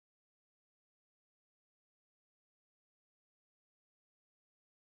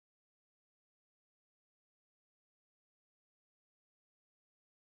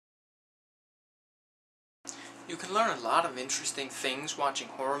You can learn a lot of interesting things watching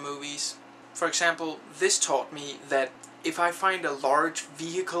horror movies. For example, this taught me that if I find a large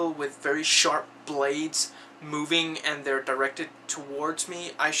vehicle with very sharp blades moving and they're directed towards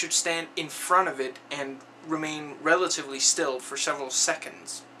me, I should stand in front of it and remain relatively still for several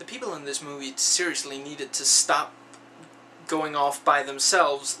seconds. The people in this movie seriously needed to stop going off by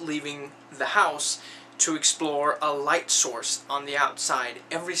themselves, leaving the house, to explore a light source on the outside.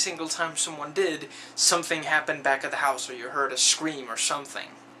 Every single time someone did, something happened back at the house, or you heard a scream or something.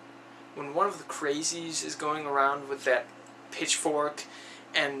 When one of the Crazies is going around with that pitchfork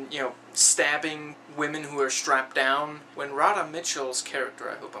and, stabbing women who are strapped down, when Radha Mitchell's character,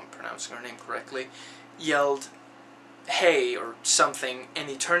 I hope I'm pronouncing her name correctly, yelled, "Hey," or something, and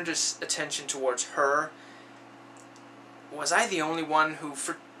he turned his attention towards her, was I the only one who,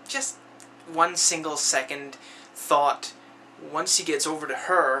 for just one single second, thought, once he gets over to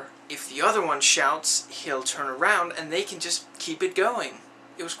her, if the other one shouts, he'll turn around and they can just keep it going?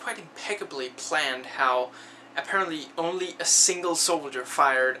 It was quite impeccably planned how apparently only a single soldier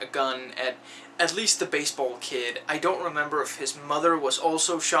fired a gun at least the baseball kid. I don't remember if his mother was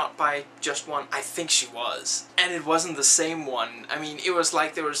also shot by just one. I think she was. And it wasn't the same one. I mean, it was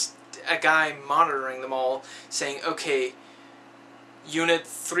like there was a guy monitoring them all saying, okay, Unit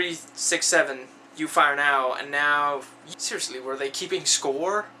 367, you fire now, and now... Seriously, were they keeping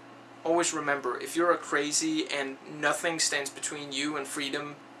score? Always remember, if you're a crazy and nothing stands between you and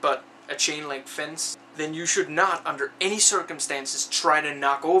freedom but a chain-link fence, then you should not, under any circumstances, try to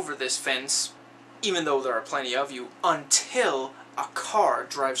knock over this fence, even though there are plenty of you, until a car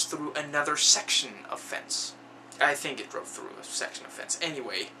drives through another section of fence. I think it drove through a section of fence.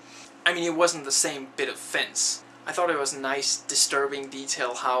 Anyway, I mean, it wasn't the same bit of fence. I thought it was a nice, disturbing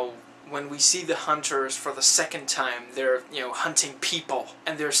detail how when we see the hunters for the second time, they're, hunting people,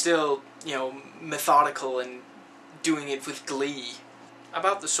 and they're still, methodical and doing it with glee.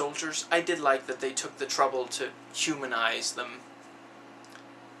 About the soldiers, I did like that they took the trouble to humanize them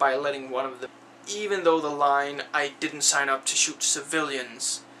by letting one of them, even though the line, "I didn't sign up to shoot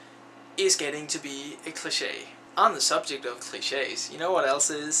civilians," is getting to be a cliché. On the subject of clichés, you know what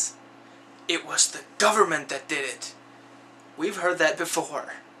else is? It was the government that did it. We've heard that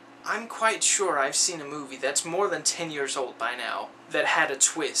before. I'm quite sure I've seen a movie that's more than 10 years old by now that had a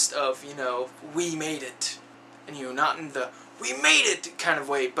twist of, we made it. And, not in the, we made it kind of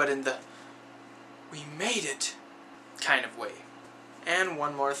way, but in the, we made it kind of way. And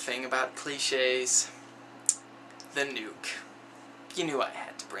one more thing about clichés. The nuke. You knew I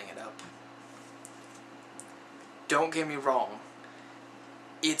had to bring it up. Don't get me wrong.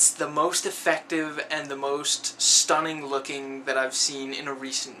 It's the most effective and the most stunning looking that I've seen in a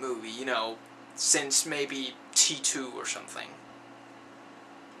recent movie, since maybe T2 or something.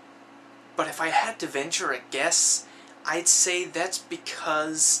 But if I had to venture a guess, I'd say that's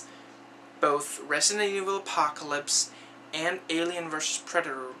because both Resident Evil Apocalypse and Alien vs.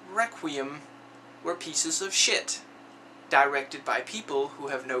 Predator Requiem were pieces of shit, directed by people who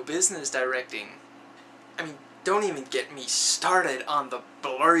have no business directing. I mean, don't even get me started on the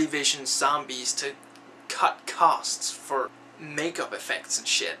blurry vision zombies to cut costs for makeup effects and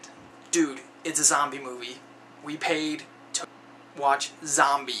shit. Dude, it's a zombie movie. We paid to watch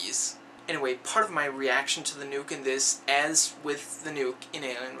zombies. Anyway, part of my reaction to the nuke in this, as with the nuke in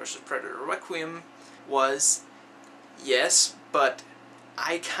Alien vs. Predator Requiem, was, yes, but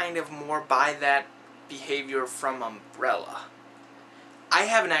I kind of more buy that behavior from Umbrella. I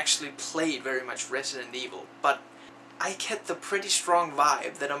haven't actually played very much Resident Evil, but I get the pretty strong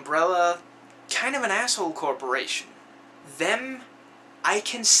vibe that Umbrella, kind of an asshole corporation. Them, I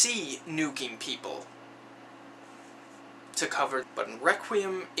can see nuking people to cover. But in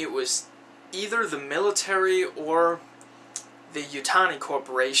Requiem, it was either the military or the Yutani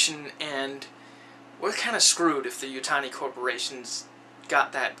Corporation, and we're kind of screwed if the Yutani Corporation's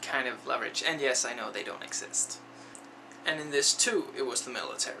got that kind of leverage. And yes, I know they don't exist. And in this too, it was the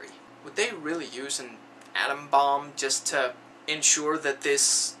military. Would they really use an atom bomb just to ensure that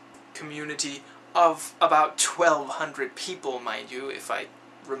this community of about 1,200 people, mind you, if I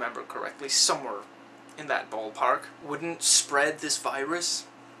remember correctly, somewhere in that ballpark, wouldn't spread this virus?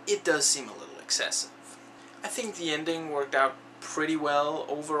 It does seem a little excessive. I think the ending worked out pretty well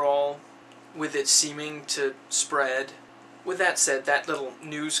overall, with it seeming to spread. With that said, that little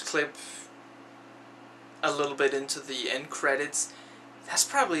news clip a little bit into the end credits, that's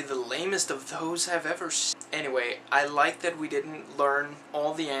probably the lamest of those I've ever seen. Anyway, I like that we didn't learn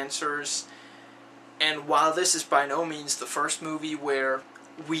all the answers, and while this is by no means the first movie where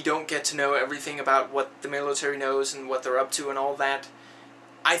we don't get to know everything about what the military knows and what they're up to and all that,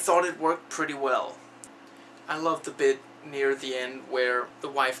 I thought it worked pretty well. I love the bit near the end where the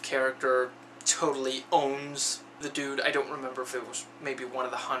wife character totally owns the dude. I don't remember if it was maybe one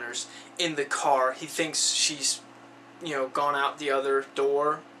of the hunters in the car. He thinks she's, you know, gone out the other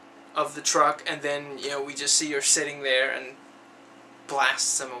door of the truck, and then, you know, we just see her sitting there and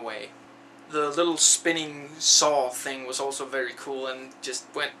blasts him away. The little spinning saw thing was also very cool and just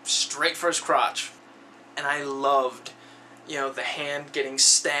went straight for his crotch. And I loved, you know, the hand getting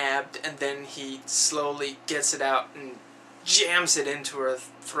stabbed, and then he slowly gets it out and jams it into her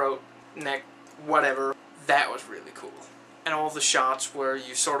throat, neck, whatever. That was really cool. And all the shots where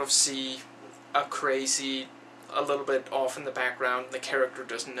you sort of see a crazy a little bit off in the background, and the character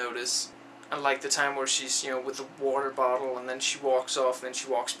doesn't notice. I like the time where she's, you know, with the water bottle, and then she walks off, and then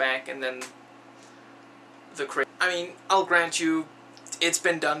she walks back, and then I mean, I'll grant you, it's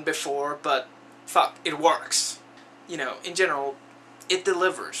been done before, but fuck, it works. You know, in general, it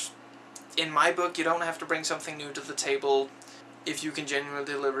delivers. In my book, you don't have to bring something new to the table if you can genuinely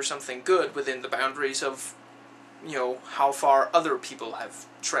deliver something good within the boundaries of, you know, how far other people have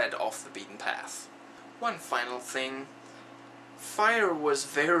tread off the beaten path. One final thing. Fire was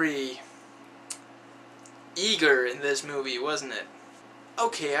very eager in this movie, wasn't it?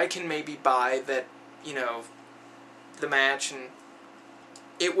 Okay, I can maybe buy that, you know, the match, and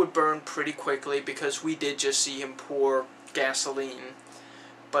it would burn pretty quickly because we did just see him pour gasoline.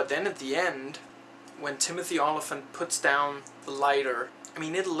 But then at the end, when Timothy Olyphant puts down the lighter, I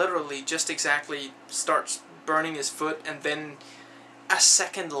mean, it literally just exactly starts burning his foot, and then a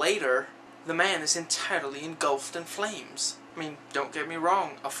second later, the man is entirely engulfed in flames. I mean, don't get me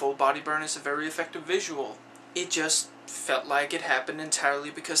wrong, a full body burn is a very effective visual. It just felt like it happened entirely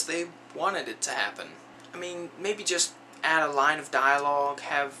because they wanted it to happen. I mean, maybe just add a line of dialogue,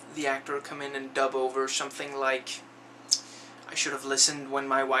 have the actor come in and dub over something like, "I should have listened when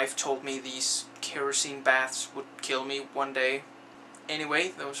my wife told me these kerosene baths would kill me one day." Anyway,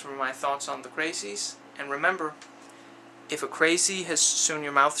 those were my thoughts on the Crazies. And remember, if a crazy has sewn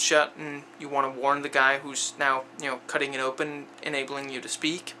your mouth shut and you want to warn the guy who's now, you know, cutting it open, enabling you to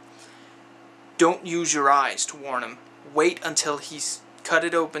speak, don't use your eyes to warn him. Wait until he's cut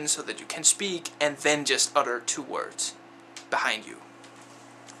it open so that you can speak, and then just utter 2 words behind you.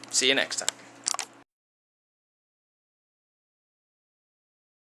 See you next time.